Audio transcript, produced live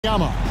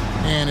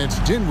And it's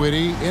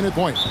Dinwiddie in a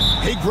point.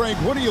 Hey, Greg,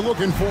 what are you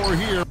looking for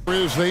here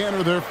as they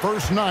enter their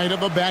first night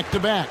of a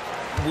back-to-back?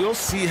 We'll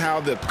see how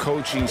the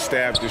coaching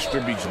staff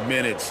distributes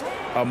minutes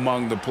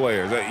among the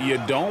players. You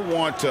don't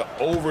want to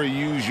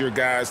overuse your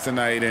guys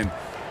tonight and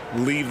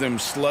leave them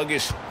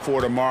sluggish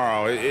for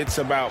tomorrow. It's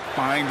about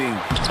finding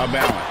a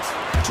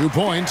balance. 2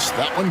 points.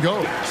 That one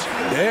goes.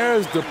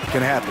 There's the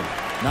can happen.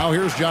 Now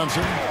here's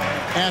Johnson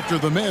after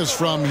the miss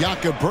from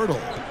Jakob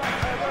Poeltl.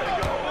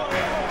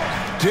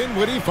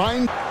 Dinwiddie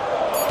finds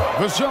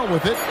Vassell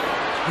with it.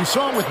 He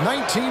saw him with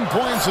 19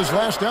 points his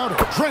last outing.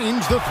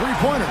 Drains the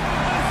three-pointer.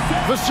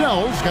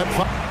 Vassell's got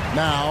 5.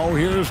 Now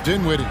here's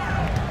Dinwiddie.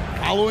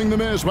 Following the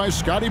miss by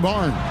Scotty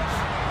Barnes.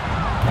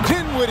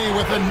 Dinwiddie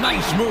with a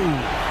nice move.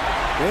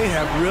 They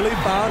have really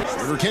found.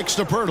 Schroeder kicks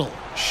to Poeltl.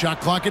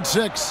 Shot clock at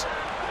 6.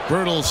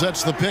 Poeltl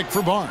sets the pick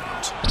for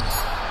Barnes.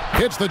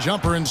 Hits the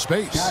jumper in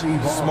space.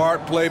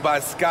 Smart play by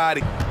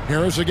Scotty.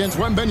 Harris against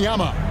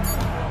Wembanyama.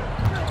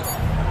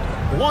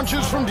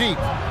 Launches from deep.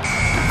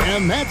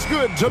 And that's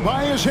good.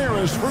 Tobias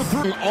Harris for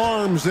 3.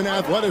 Arms and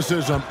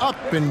athleticism up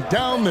and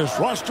down this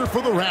roster for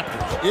the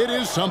Raptors. It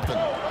is something.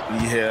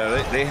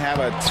 Yeah, they have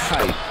a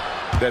type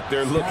that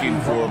they're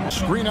looking for.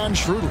 Screen on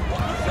Schroeder.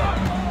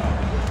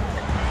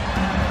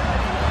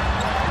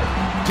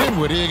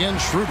 Dinwiddie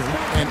against Schroeder.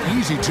 An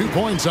easy 2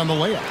 points on the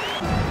layup.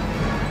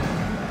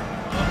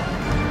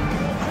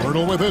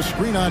 Poeltl with a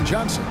screen on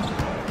Johnson.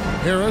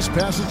 Harris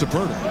passes to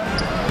Poeltl.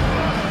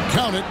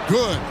 Count it.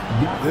 Good.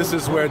 This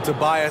is where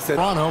Tobias had.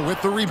 Toronto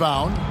with the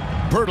rebound.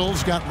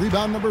 Poeltl's got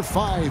rebound number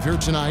 5 here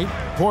tonight.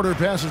 Porter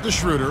passes to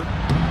Schroeder.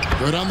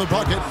 Good on the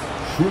bucket.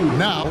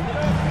 Now.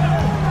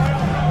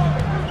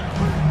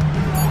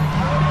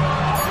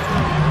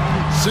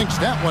 Sinks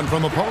that one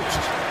from the post.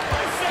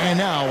 And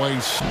now a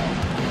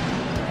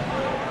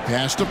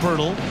pass to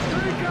Poeltl.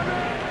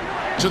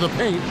 To the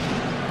paint.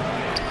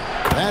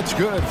 That's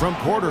good from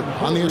Porter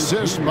on the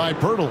assist by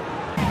Poeltl.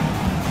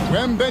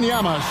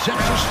 Wembanyama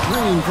sets a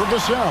screen for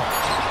Vassell.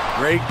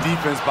 Great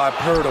defense by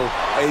Poeltl,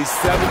 a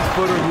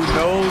 7-footer who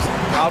knows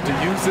how to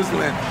use his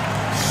length.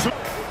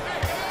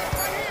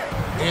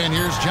 And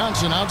here's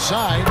Johnson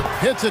outside,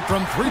 hits it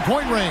from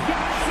three-point range.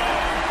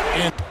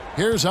 And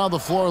here's how the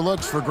floor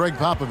looks for Greg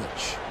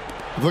Popovich.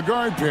 The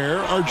guard pair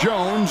are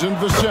Jones and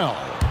Vassell.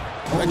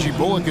 Reggie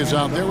Bullock is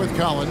out there with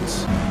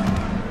Collins.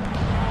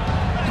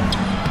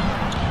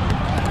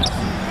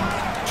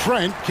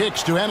 Trent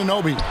kicks to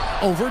Anunoby.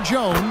 Over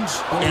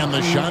Jones, and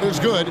the shot is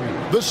good.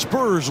 The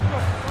Spurs.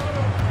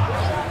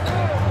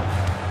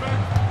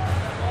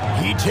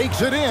 He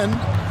takes it in.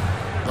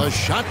 The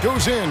shot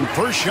goes in.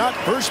 First shot,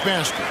 first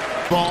basket.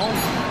 Ball.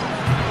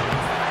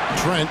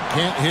 Trent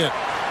can't hit.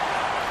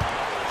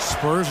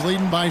 Spurs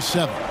leading by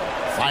 7.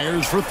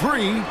 Fires for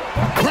 3.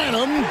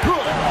 Branham,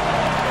 good.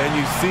 And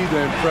you see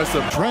the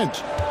impressive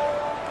Trent.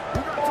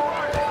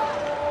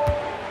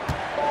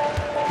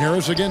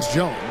 Harris against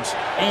Jones.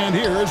 And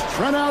here's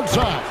Trent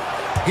outside.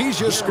 He's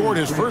just scored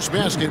his first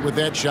basket with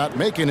that shot,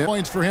 making it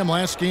points for him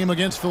last game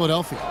against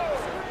Philadelphia.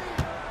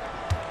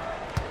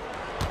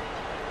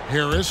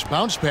 Harris,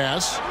 bounce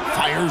pass,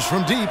 fires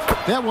from deep.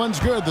 That one's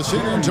good. The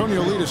San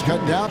Antonio lead is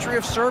cut down. Country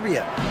of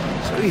Serbia.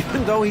 So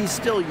even though he's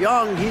still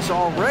young, he's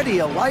already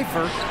a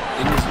lifer.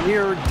 In his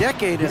near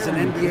decade as an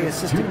NBA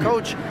assistant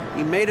coach,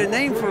 he made a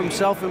name for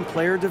himself in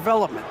player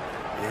development.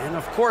 And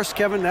of course,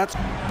 Kevin, that's...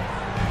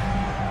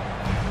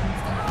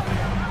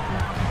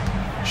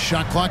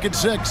 Shot clock at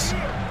 6.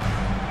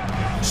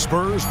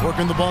 Spurs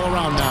working the ball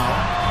around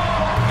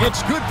now.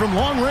 It's good from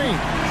long range.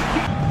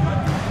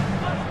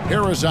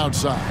 Harris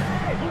outside.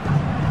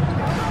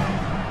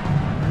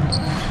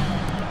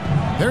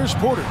 There's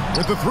Porter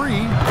with the 3.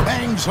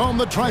 Bangs home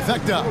the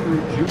trifecta.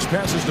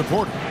 Passes to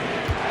Porter.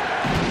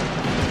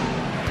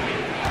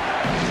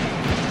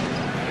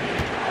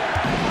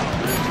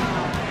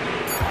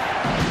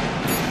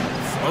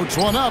 Floats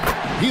one up.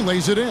 He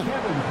lays it in.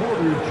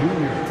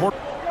 Porter.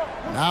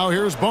 Now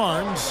here's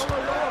Barnes.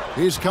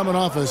 He's coming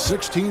off a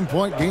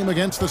 16-point game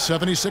against the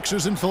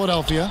 76ers in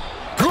Philadelphia.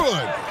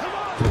 Good.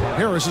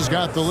 Harris has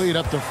got the lead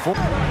up to 4.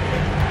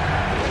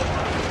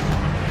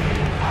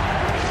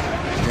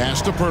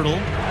 Pass to Poeltl.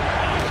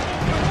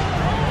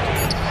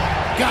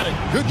 Got it.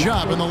 Good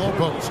job in the low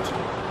post.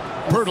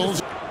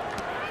 Poeltl's.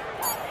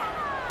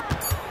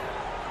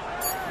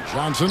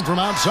 Johnson from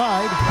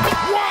outside.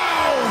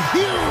 Wow!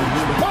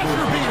 Huge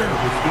buzzer beater.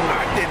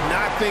 I did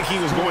not think he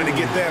was going to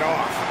get that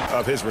off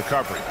of his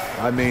recovery.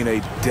 I mean,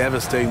 a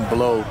devastating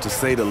blow, to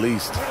say the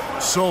least.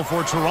 So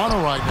for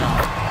Toronto right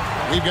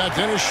now, we've got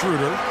Dennis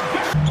Schroeder.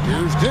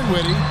 Here's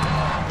Dinwiddie.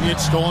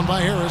 It's stolen by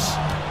Harris.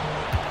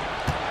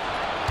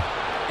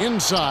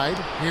 Inside,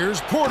 here's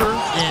Porter,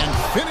 and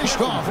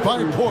finished off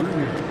by Porter.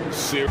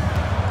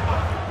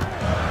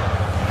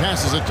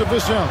 Passes it to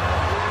Vassell.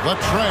 The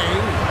tray.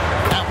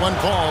 That one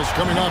falls,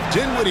 coming off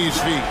Dinwiddie's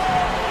feet.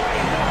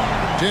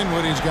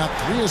 Dinwiddie's got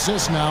 3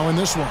 assists now in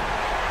this one.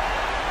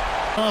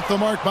 Off the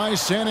mark by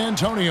San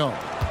Antonio.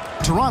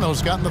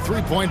 Toronto's gotten the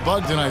 3-point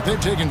bug tonight.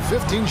 They've taken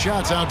 15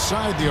 shots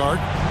outside the arc.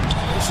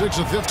 6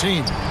 of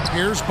 15.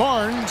 Here's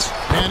Barnes.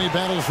 And he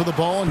battles for the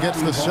ball and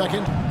gets the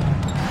second.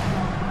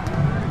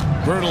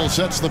 Birtle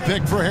sets the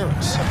pick for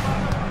Harris.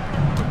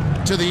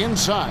 To the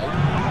inside.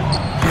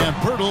 And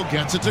Birtle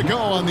gets it to go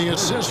on the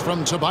assist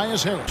from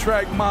Tobias Harris.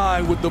 Track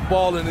mind with the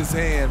ball in his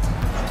hands.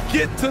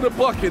 Get to the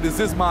bucket is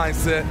his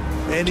mindset,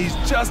 and he's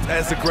just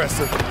as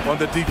aggressive on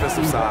the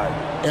defensive side.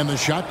 And the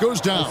shot goes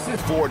down.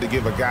 Afford to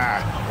give a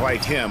guy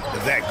like him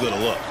that good a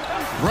look.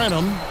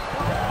 Brenham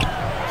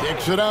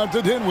kicks it out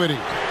to Dinwiddie.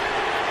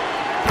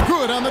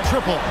 Good on the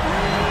triple.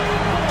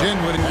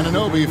 Dinwiddie.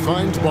 Anunoby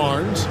finds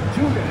Barnes.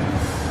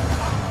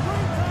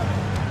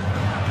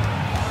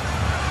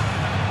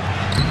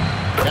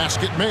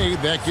 Basket made.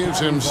 That gives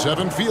him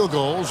 7 field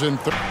goals in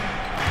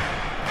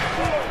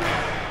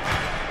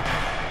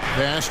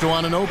pass to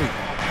Anunoby.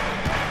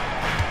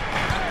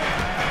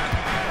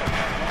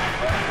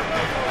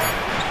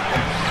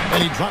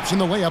 And he drops in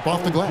the layup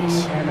off the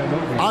glass.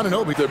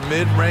 Anunoby. The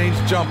mid-range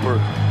jumper.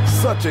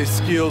 Such a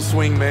skilled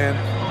swing man.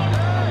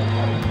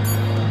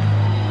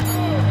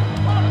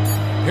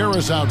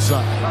 Harris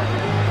outside.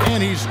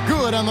 And he's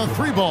good on the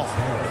 3-ball.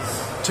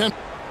 10.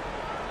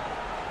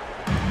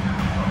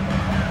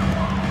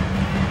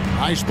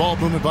 Nice ball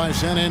movement by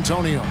San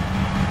Antonio.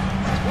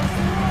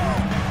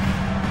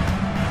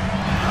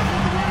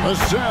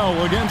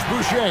 Vassell against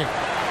Boucher.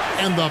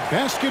 And the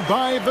basket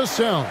by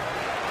Vassell.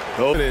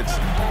 It's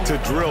to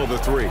drill the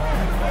 3.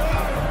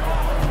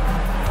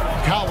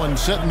 Collins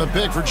setting the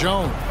pick for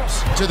Jones.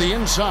 To the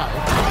inside.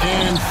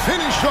 And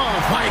finished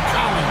off by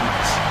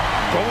Collins.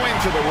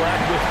 Going to the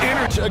rack with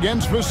energy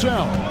against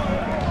Vassell.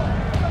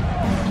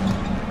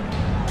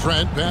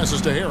 Trent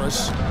passes to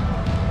Harris.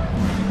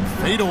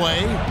 Fade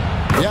away.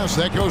 Yes,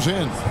 that goes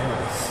in.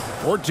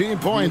 14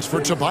 points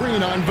for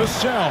Tobias on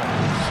Vassell.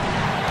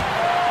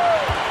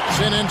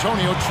 San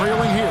Antonio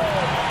trailing here.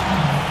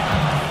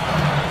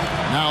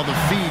 Now the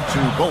feed to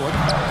Bullock.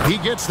 He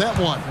gets that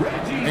one.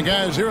 And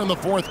guys, here in the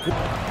 4th quarter.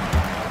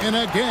 And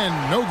again,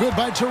 no good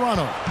by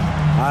Toronto.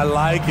 I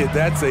like it.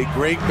 That's a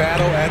great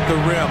battle at the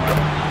rim.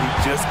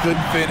 He just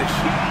couldn't finish.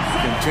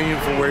 Continuing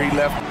from where he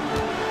left.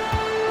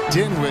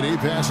 Dinwiddie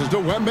passes to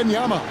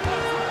Wembanyama.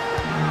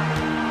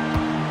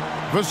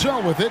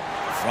 Vassell with it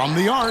from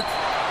the arc.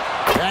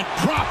 That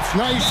drops.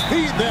 Nice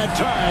feed that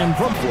time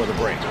from for the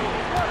break.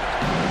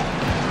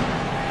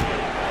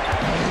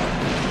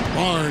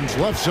 Barnes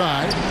left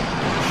side.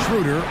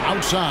 Schroeder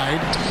outside.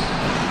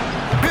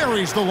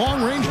 Buries the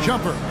long-range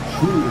jumper.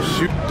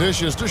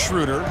 Dishes to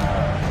Schroeder.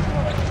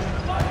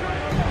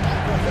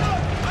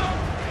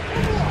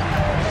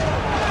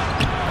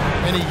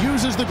 And he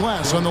uses the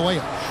glass on the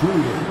layup.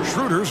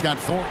 Schroeder's got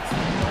 4.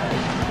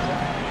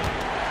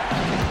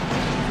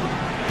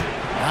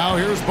 Now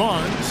here's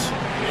Barnes.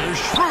 Here's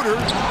Schroeder.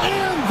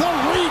 And the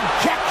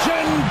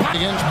rejection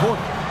against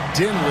Porter.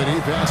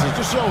 Dinwiddie passes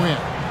to Sohan.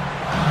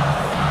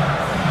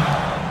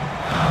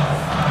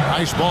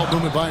 Nice ball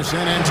movement by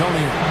San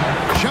Antonio.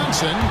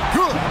 Johnson,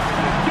 good.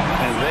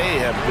 And they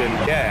have been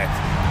gacked,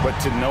 but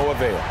to no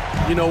avail.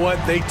 You know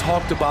what? They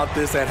talked about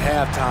this at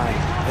halftime,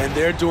 and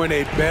they're doing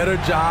a better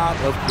job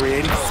of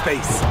creating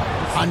space.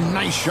 A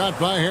nice shot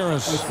by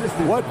Harris.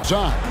 What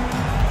time?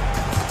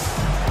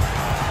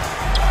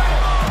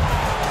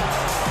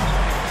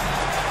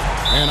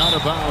 And out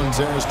of bounds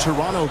as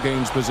Toronto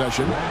gains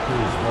possession.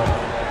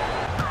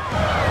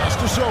 Pass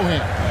to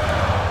Sohan.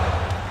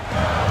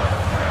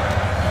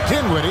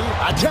 Dinwiddie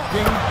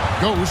attacking,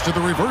 goes to the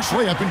reverse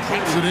layup and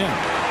drops it in.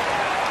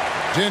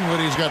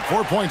 Dinwiddie's got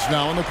 4 points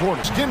now in the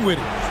quarter.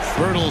 Dinwiddie.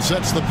 Birtle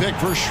sets the pick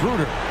for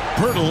Schroeder.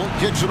 Birtle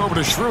kicks it over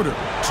to Schroeder.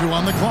 2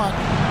 on the clock.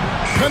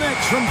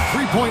 Connects from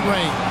 3-point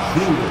range.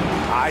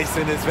 Ice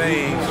in his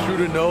veins.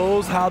 Schroeder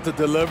knows how to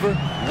deliver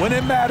when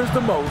it matters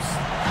the most.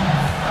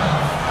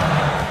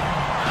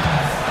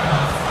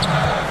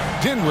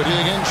 Dinwiddie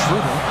against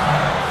Schroeder.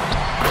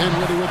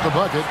 Dinwiddie with the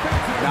bucket.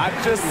 Not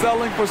just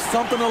selling for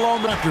something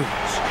along the Raptors.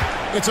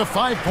 It's a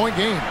 5-point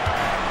game.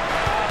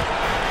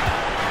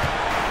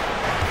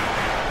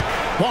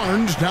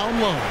 Barnes down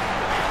low.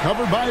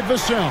 Covered by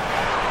Vassell.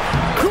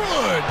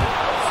 Good!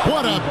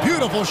 What a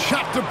beautiful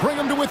shot to bring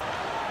him to within.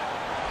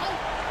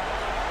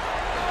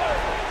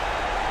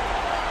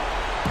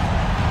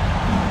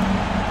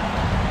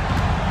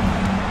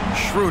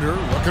 Schroeder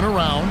looking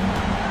around.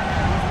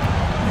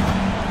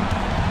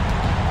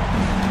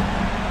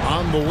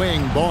 On the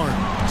wing,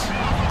 Barnes.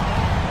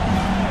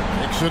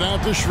 Kicks it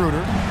out to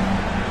Schroeder.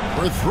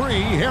 For 3,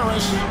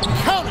 Harris.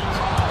 Count it!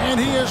 And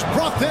he has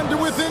brought them to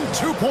within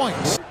 2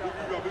 points.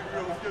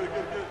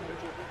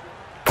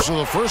 So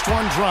the first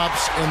one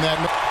drops in that.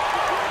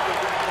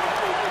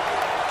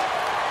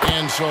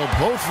 And so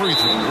both free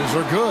throws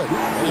are good.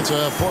 And it's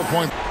a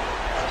 4-point.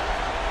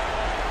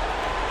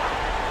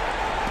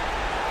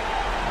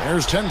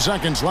 There's 10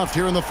 seconds left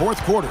here in the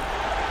 4th quarter.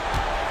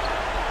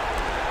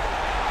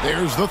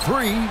 There's the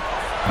 3.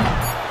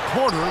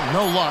 Porter,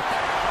 no luck.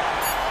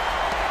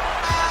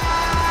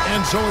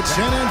 And so it's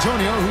San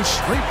Antonio who's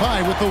straight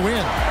by with the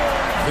win.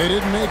 They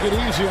didn't make it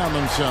easy on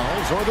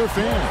themselves or their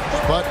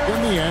fans, but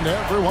in the end,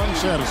 everyone's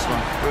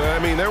satisfied. Well, I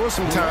mean, there were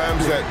some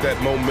times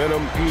that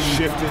momentum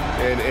shifted,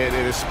 and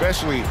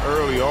especially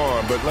early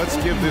on, but let's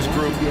give this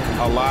group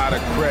a lot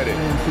of credit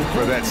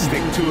for that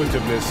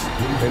stick-to-itiveness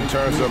in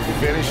terms of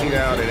finishing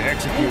out and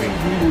executing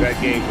that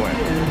game plan.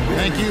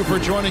 Thank you for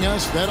joining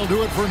us. That'll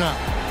do it for now.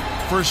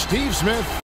 For Steve Smith